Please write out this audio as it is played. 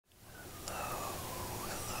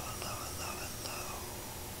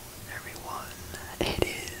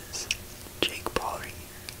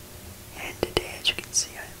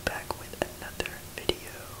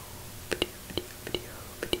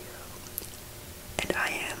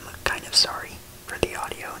of sorry for the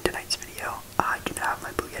audio in tonight's video. I do not have my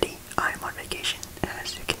Bugatti. I am on vacation,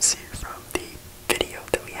 as you can see from the video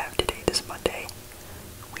that we have today, this Monday.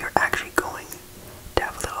 We are actually going to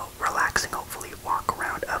have a little relaxing, hopefully, walk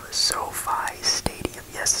around of SoFi Stadium.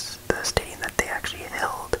 Yes, the stadium that they actually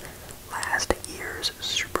held last year's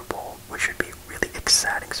Super Bowl, which should be really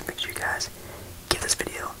exciting. So make sure you guys give this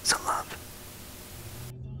video some love.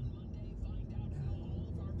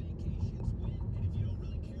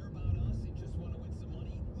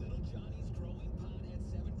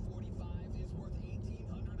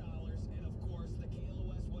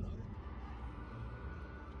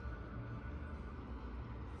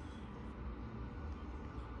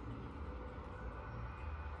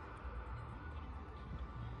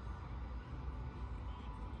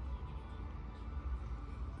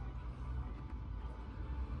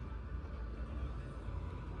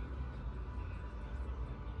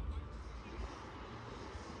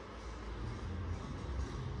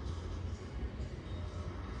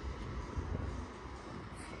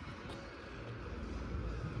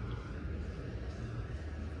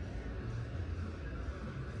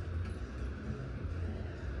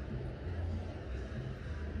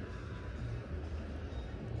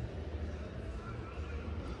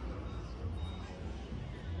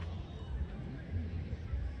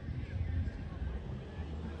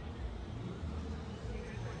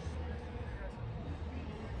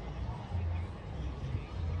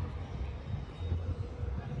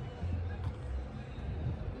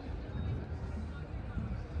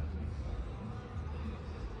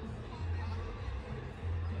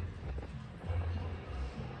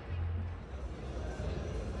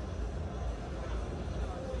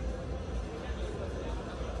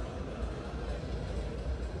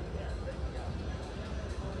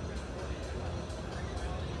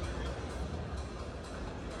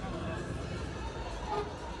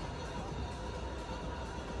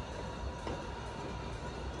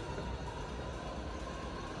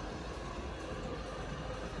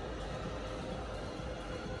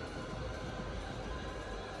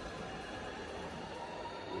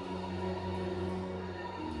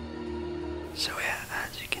 So yeah,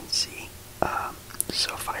 as you can see,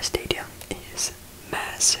 SoFi Stadium is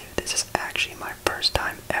massive. This is actually my first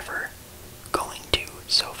time ever going to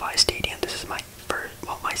SoFi Stadium. This is my first,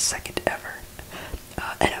 well, my second ever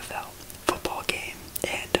NFL football game,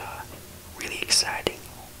 and really exciting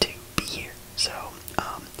to be here. So,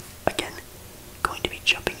 again, going to be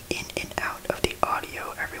jumping in and out of the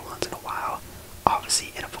audio every once in a while.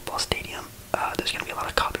 Obviously, in a football stadium, there's going to be a lot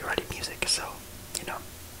of copyrighted music, so, you know,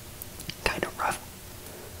 kind of rough.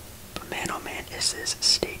 But man, oh man, is this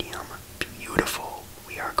stadium beautiful.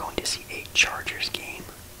 We are going to see a Chargers game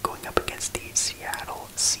going up against the Seattle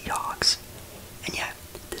Seahawks. And yeah,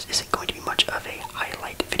 this isn't going to be much of a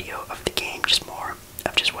highlight video of the game, just more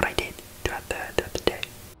of just what I did throughout the day.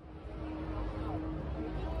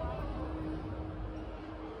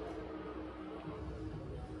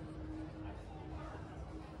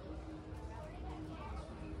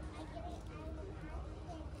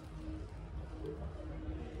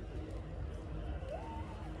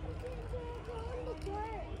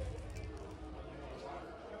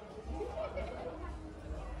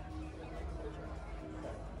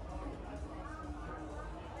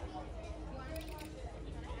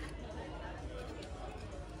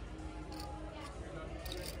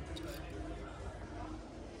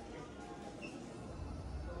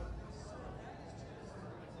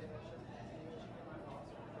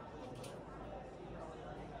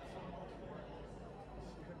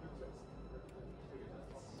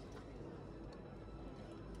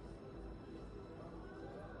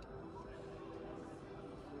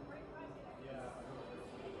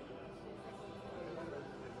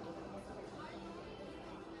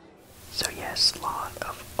 So yes, a lot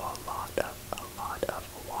of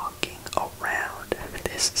walking around.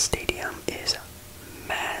 This stadium is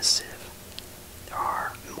massive. There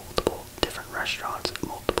are multiple different restaurants,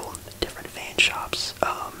 multiple different fan shops.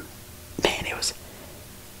 Man, it was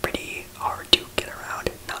pretty hard to get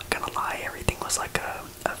around. Not gonna lie, everything was like a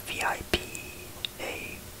VIP,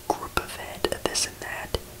 a group event, this and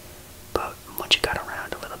that. But once you got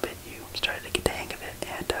around a little bit, you started to get the hang of it,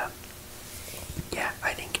 and yeah,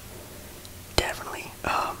 I think definitely,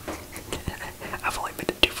 I've only been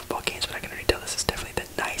to 2 football games, but I can already tell this is definitely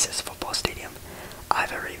the nicest football stadium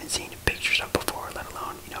I've ever even seen pictures of before, let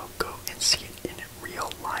alone, you know, go and see it in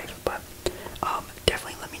real life. But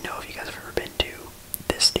definitely let me know if you guys have ever been to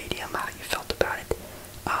this stadium, how you felt about it.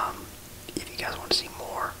 If you guys want to see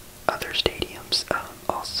more other stadiums,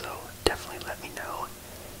 also definitely let me know.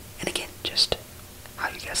 And again, just how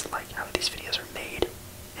you guys like how these videos are made.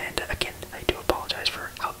 And again,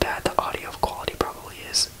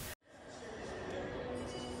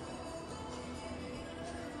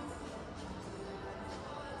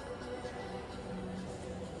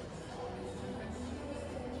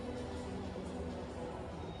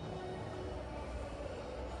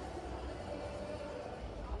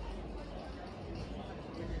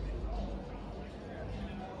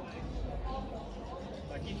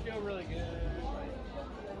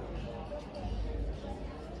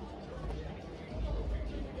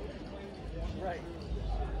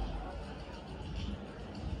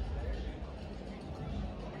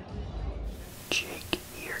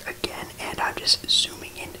 guess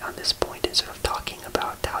zooming in on this point and sort of talking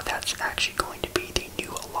about how that's actually going to be the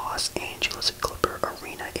new Los Angeles Clipper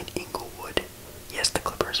Arena in Inglewood. Yes, the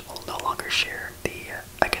Clippers will no longer share the,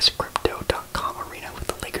 I guess, Crypto.com arena with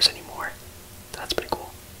the Lakers anymore. That's pretty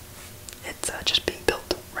cool. It's just being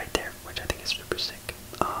built right there, which I think is super sick.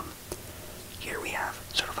 Here we have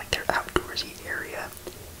sort of like their outdoorsy area.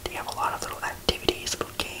 They have a lot of little activities,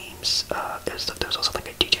 little games. There's also like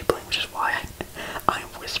a DJ playing, which is why I'm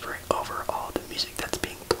whispering over all the music that's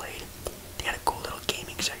being played. They had a cool little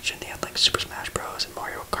gaming section. They had like Super Smash Bros. And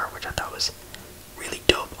Mario Kart, which I thought was really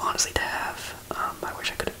dope, honestly, to have. I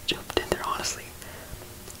wish I could have jumped in there, honestly.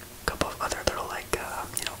 A couple of other little like,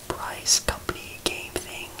 prize company game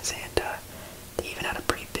things, and they even had a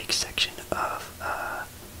pretty big section of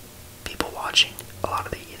people watching a lot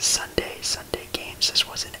of the Sunday games. This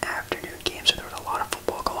was an afternoon game, so there was a lot of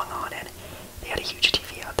football going on, and they had a huge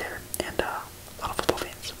TV out there, and a lot of football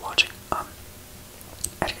fans watching.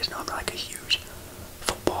 As you guys know, I'm not like a huge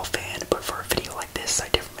football fan, but for a video like this, I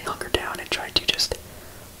definitely hunkered down and tried to just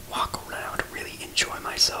walk around, really enjoy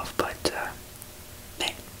myself. But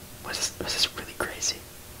man, was this really crazy?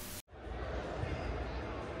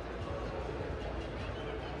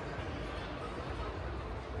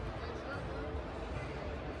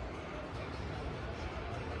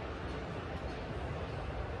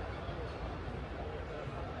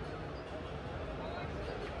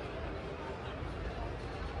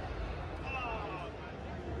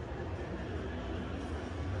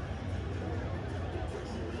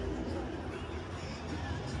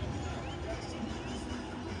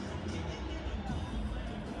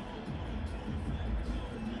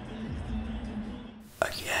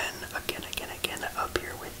 Again, up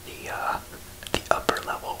here with the upper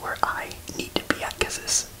level where I need to be at, because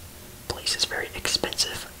this place is very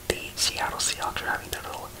expensive. The Seattle Seahawks are having their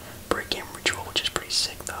little break-in ritual, which is pretty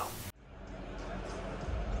sick, though.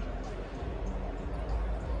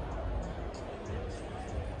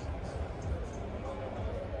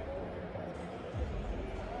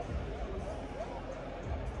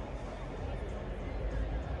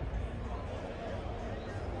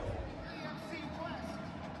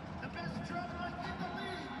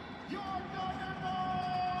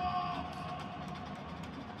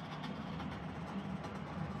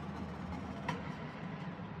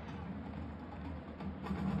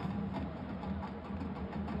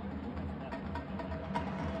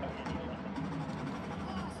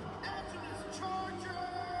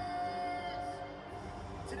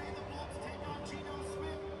 Today the Bulls take on Geno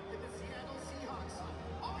Smith in the Seattle Seahawks.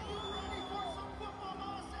 Are you ready for some football,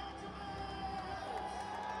 Los Angeles?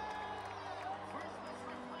 First, let's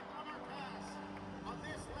reflect on our past on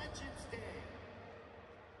this Legends Day.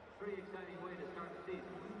 Pretty exciting way to start the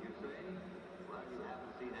season, wouldn't you say? Well, you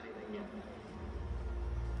haven't seen anything yet.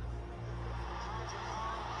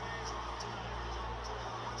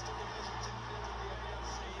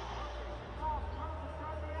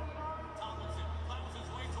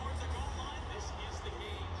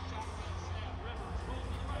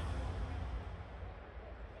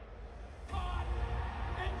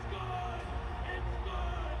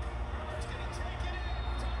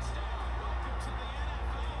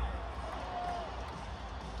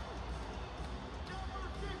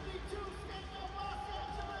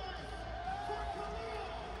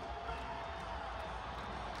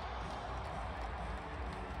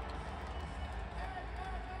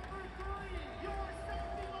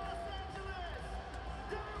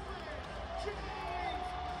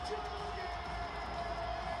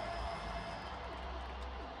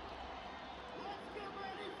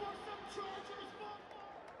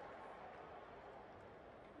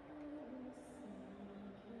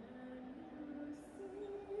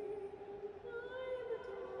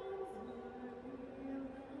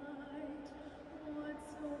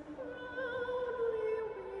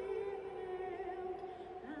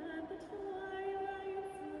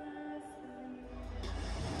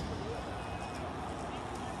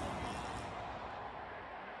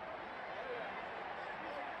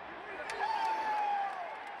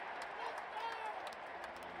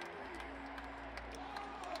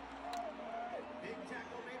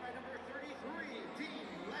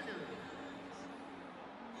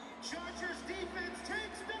 Chargers defense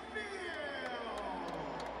takes the field.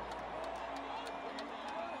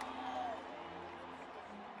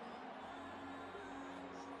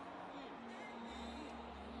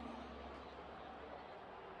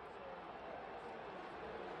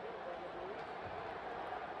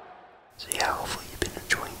 So yeah, hopefully you've been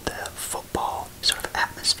enjoying the football sort of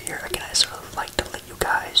atmosphere. Again, I sort of like to let you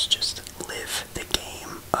guys just live the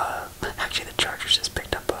game. Actually, the Chargers just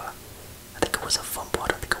picked up I think it was a fumble. I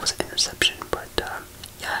don't think it was an interception, but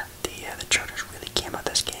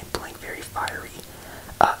fiery.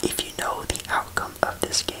 If you know the outcome of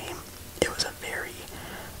this game, it was a very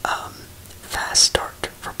fast start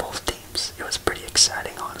for both teams. It was pretty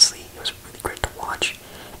exciting, honestly. It was really great to watch.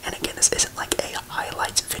 And again, this isn't like a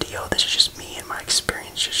highlights video. This is just me and my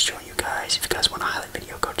experience, just showing you guys. If you guys want a highlight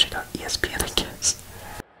video, go check out ESPN, I guess.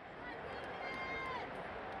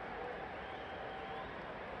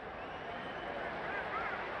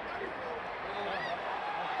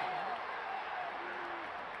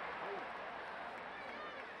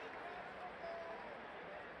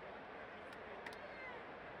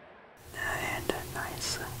 And a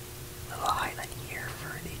nice little highlight here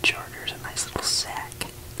for the Chargers. A nice little sack.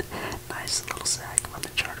 Nice little sack from the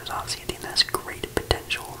Chargers. Obviously a team that has great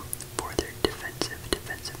potential for their defensive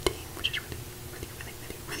team, which is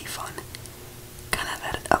really fun. Kind of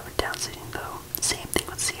had an up and down season though. Same thing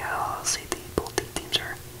with Seattle. I'll say both these teams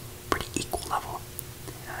are pretty equal level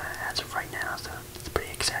as of right now, so it's a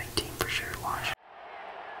pretty exciting team for sure to watch.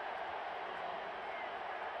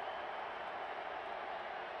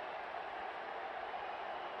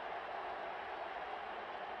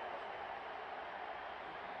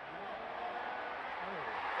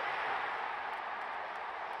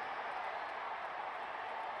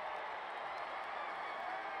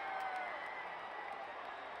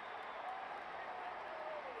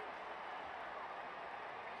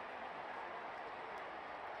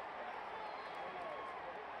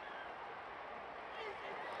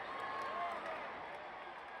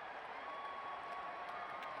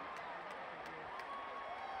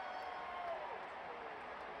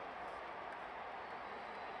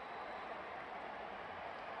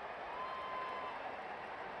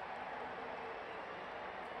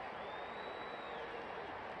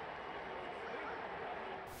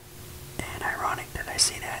 And ironic that I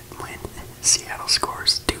say that when Seattle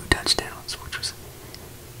scores 2 touchdowns, which was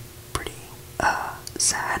pretty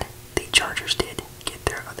sad. The Chargers did get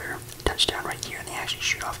their other touchdown right here, and they actually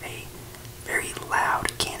shoot off a very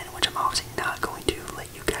loud cannon, which I'm obviously not going to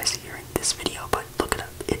let you guys hear in this video, but look it up.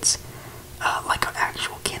 It's like an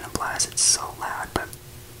actual cannon blast. It's so loud, but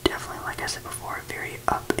definitely, like I said before, a very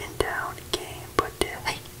up and down game. But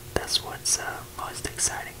hey, that's what's most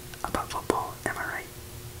exciting about football. Am I right?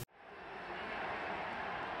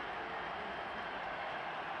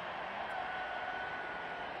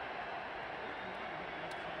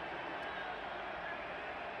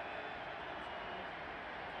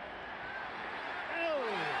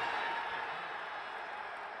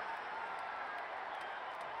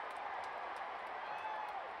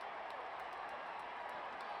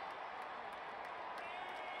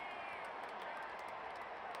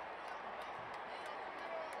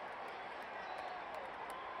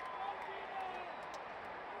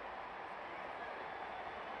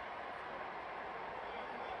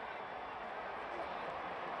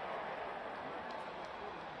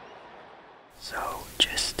 So,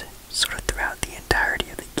 just sort of throughout the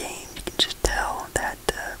entirety of the game, you can just tell that,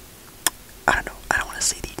 I don't know, I don't want to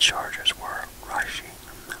say the Chargers were rushing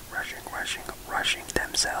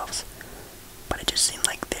themselves, but it just seemed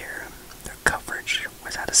like their coverage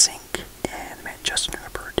was out of sync, and man, Justin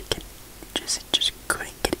Herbert just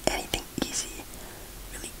couldn't get anything easy,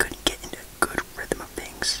 really couldn't get into a good rhythm of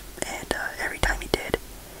things, and every time he did,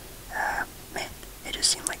 man, it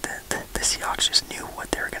just seemed like the Seahawks just knew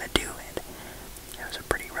what they were going to do, and it was a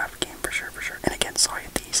pretty rough game for sure. And again, sorry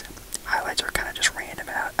if these highlights are kind of just random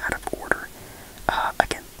out of order.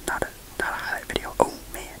 Again, not a highlight video. Oh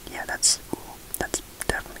man, yeah, that's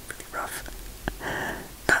definitely really rough.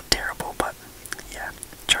 Not terrible, but yeah,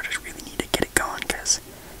 Chargers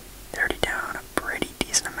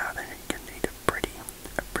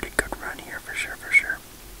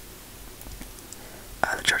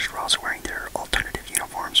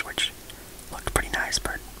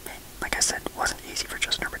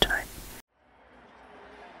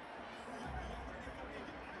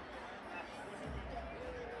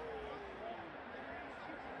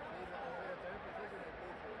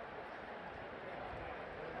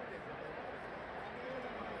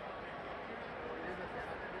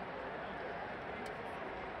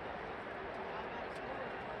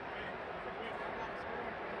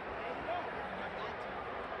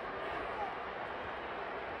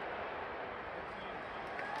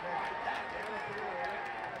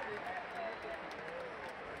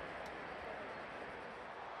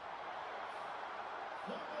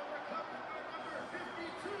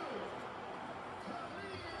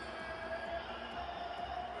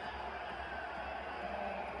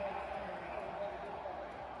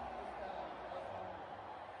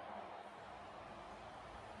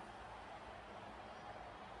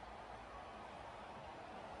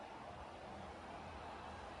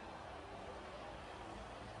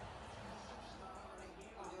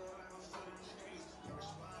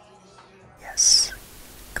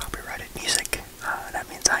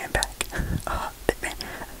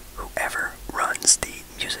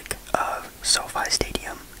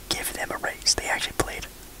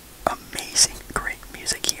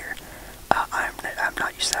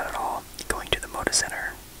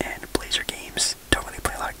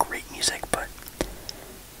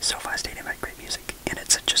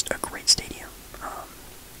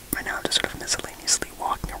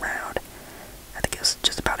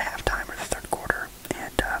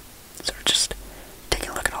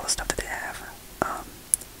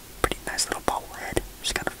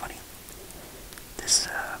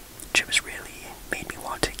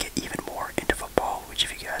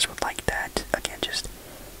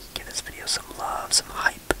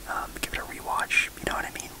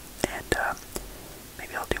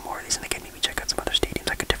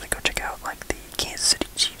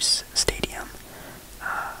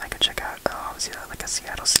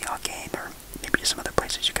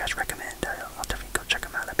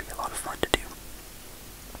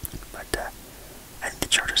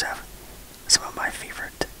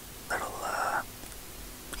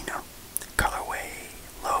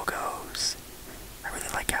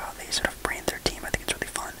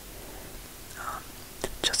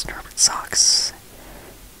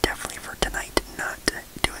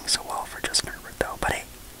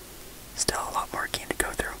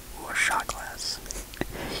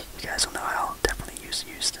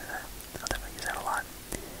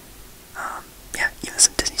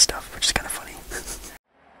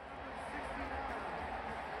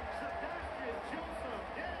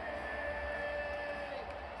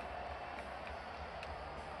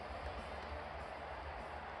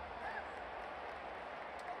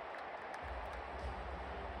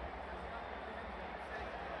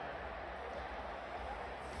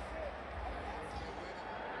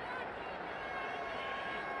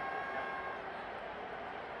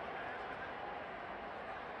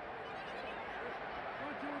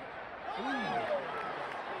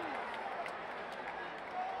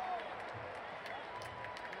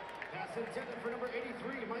Pass intended for number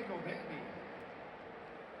 83, Michael Bandy.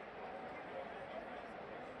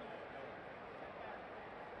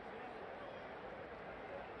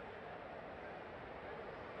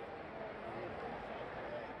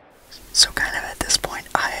 So kind of at this point,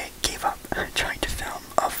 I gave up trying to film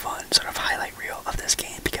a fun sort of highlight reel of this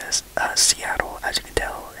game because Seattle, as you can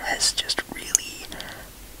tell, has just really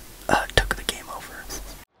took the game over.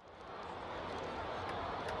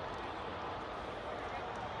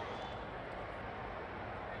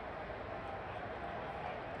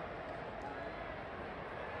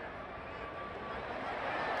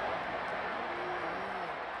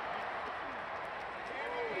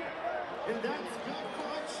 And that's good for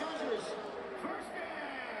our Chargers. First down.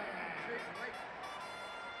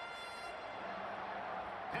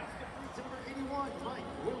 Pass complete to number 81,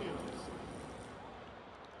 Mike Williams.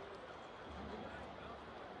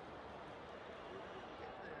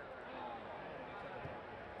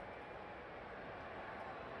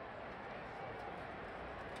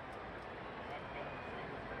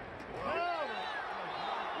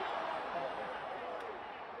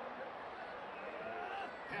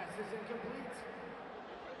 Pass is incomplete.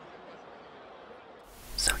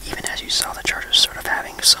 So even as you saw the Chargers sort of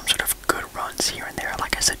having some sort of good runs here and there,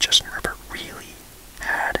 like I said, Justin Herbert really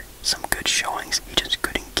had some good showings. He just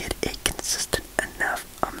couldn't get a consistent enough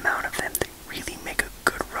amount of them to really make a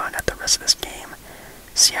good run at the rest of this game.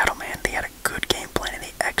 Seattle, man, they had a good game plan and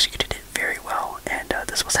they executed it very well. And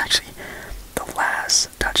this was actually the last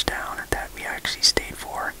touchdown that we actually stayed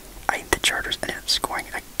for. I think the Chargers ended up scoring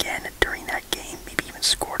again during that game, maybe even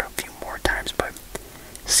scored a few more times, but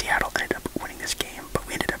Seattle ended up winning this game. But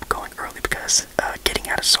we ended up going early because getting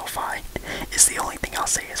out of SoFi is the only thing I'll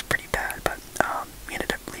say is pretty bad. But we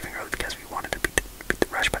ended up leaving early because we wanted to beat the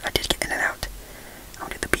rush. But I did get in and out. I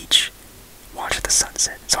went to the beach, watched the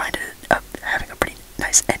sunset. So I ended up having a pretty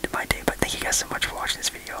nice end to my day. But thank you guys so much for watching this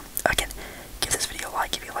video. Again, give this video a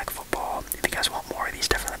like if you like football. If you guys want more of these,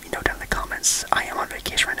 definitely let me know down in the comments. I am on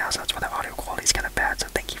vacation right now, so that's why the audio quality is kind of bad.